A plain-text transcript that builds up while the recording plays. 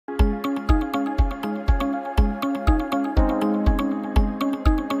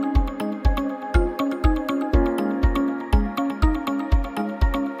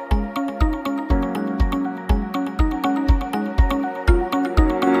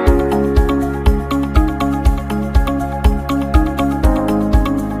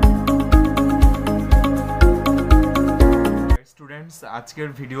আজকের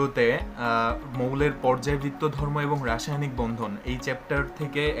ভিডিওতে মৌলের পর্যায়বৃত্ত ধর্ম এবং রাসায়নিক বন্ধন এই চ্যাপ্টার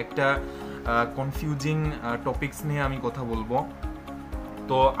থেকে একটা কনফিউজিং টপিকস নিয়ে আমি কথা বলবো।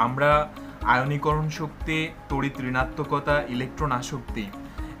 তো আমরা আয়নীকরণ শক্তি, তড়িৎ ঋণাত্মকতা, ইলেকট্রন আসক্তি,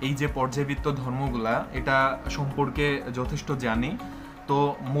 এই যে পর্যায়বৃত্ত ধর্মগুলা এটা সম্পর্কে যথেষ্ট জানি। তো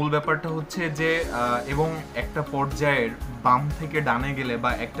মূল ব্যাপারটা হচ্ছে যে এবং একটা পর্যায়ের বাম থেকে ডানে গেলে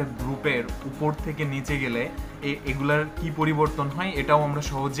বা একটা গ্রুপের উপর থেকে নিচে গেলে এগুলার কি পরিবর্তন হয় এটাও আমরা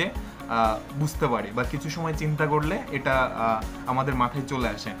সহজে বুঝতে পারি বা কিছু সময় চিন্তা করলে এটা আমাদের মাথায় চলে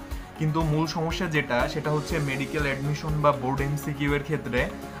আসে। কিন্তু মূল সমস্যা সেটা হচ্ছে মেডিকেল অ্যাডমিশন বা বোর্ড এমসিকিউ এর ক্ষেত্রে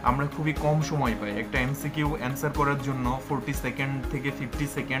আমরা খুবই কম সময় পাই। একটা এমসিকিউ অ্যান্সার করার জন্য 40 সেকেন্ড থেকে 50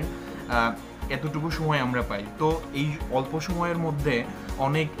 সেকেন্ড এতটুকু সময় আমরা পাই। তো এই অল্প সময়ের মধ্যে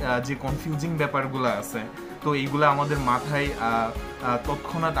অনেক যে কনফিউজিং ব্যাপারগুলো আছে, তো এইগুলো আমাদের মাথায়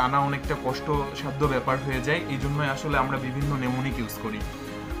তৎক্ষণাৎ আনা অনেকটা কষ্টসাধ্য ব্যাপার হয়ে যায়। এই জন্যই আসলে আমরা বিভিন্ন নেমোনিক ইউজ করি।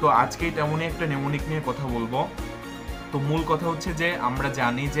 তো আজকেই তেমনই একটা নেমোনিক নিয়ে কথা বলবো। তো মূল কথা হচ্ছে যে আমরা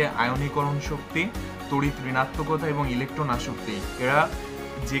জানি যে আয়নীকরণ শক্তি, তড়িৎ ঋণাত্মকতা এবং ইলেকট্রন আসক্তি এরা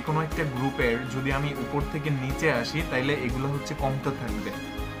যে কোনো একটা গ্রুপের যদি আমি উপর থেকে নিচে আসি তাইলে এগুলো হচ্ছে কমতে থাকবে,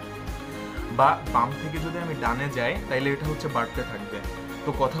 বা বাম থেকে যদি আমি ডানে যাই তাইলে এটা হচ্ছে বাড়তে থাকবে।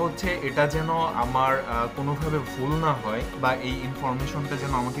 তো কথা হচ্ছে এটা যেন আমার কোনোভাবে ভুল না হয় বা এই ইনফরমেশনটা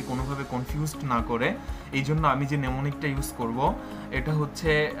যেন আমাকে কোনোভাবে কনফিউজড না করে, এই জন্য আমি যে নেমোনিকটা ইউজ করব এটা হচ্ছে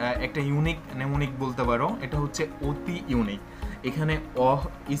একটা ইউনিক নেমোনিক বলতে পারো। এটা হচ্ছে অতি ইউনিক। এখানে অ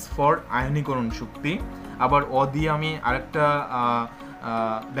ইজ ফর আয়নীকরণ শক্তি, আবার অ দিয়ে আমি আরেকটা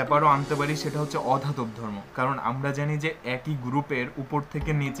ব্যাপারও আনতে পারি, সেটা হচ্ছে অধাতব ধর্ম। কারণ আমরা জানি যে একই গ্রুপের উপর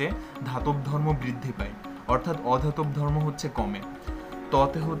থেকে নিচে ধাতব ধর্ম বৃদ্ধি পায়, অর্থাৎ অধাতব ধর্ম হচ্ছে কমে।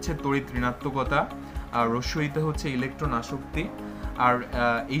 ততে হচ্ছে তড়িৎ ঋণাত্মকতা, আর রস্যইতে হচ্ছে ইলেকট্রন আসক্তি। আর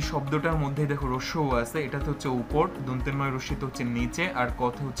এই শব্দটার মধ্যে দেখো রস্যও আছে, এটাতে হচ্ছে উপর, দন্তের রস্যিতে হচ্ছে নিচে, আর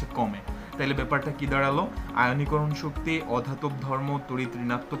কথে হচ্ছে কমে। তাহলে ব্যাপারটা কি দাঁড়ালো? আয়নীকরণ শক্তি, অধাতব ধর্ম, তড়িৎ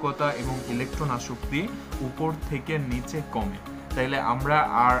ঋণাত্মকতা এবং ইলেকট্রন আসক্তি উপর থেকে নিচে কমে। তাইলে আমরা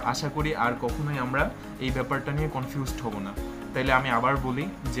আর আশা করি আর কখনোই আমরা এই ব্যাপারটা নিয়ে কনফিউজড হব না। তাইলে আমি আবার বলি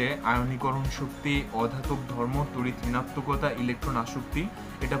যে আয়নীকরণ শক্তি, অধাতব ধর্ম, তড়িৎ ঋণাত্মকতা, ইলেকট্রন আসক্তি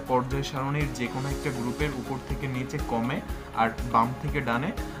এটা পর্যায় সারণীর যে কোনো একটা গ্রুপের উপর থেকে নিচে কমে আর বাম থেকে ডানে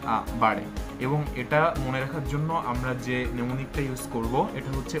বাড়ে। এবং এটা মনে রাখার জন্য আমরা যে নেমোনিকটা ইউজ করব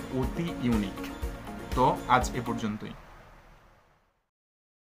এটা হচ্ছে অতি ইউনিক। তো আজ এ পর্যন্তই।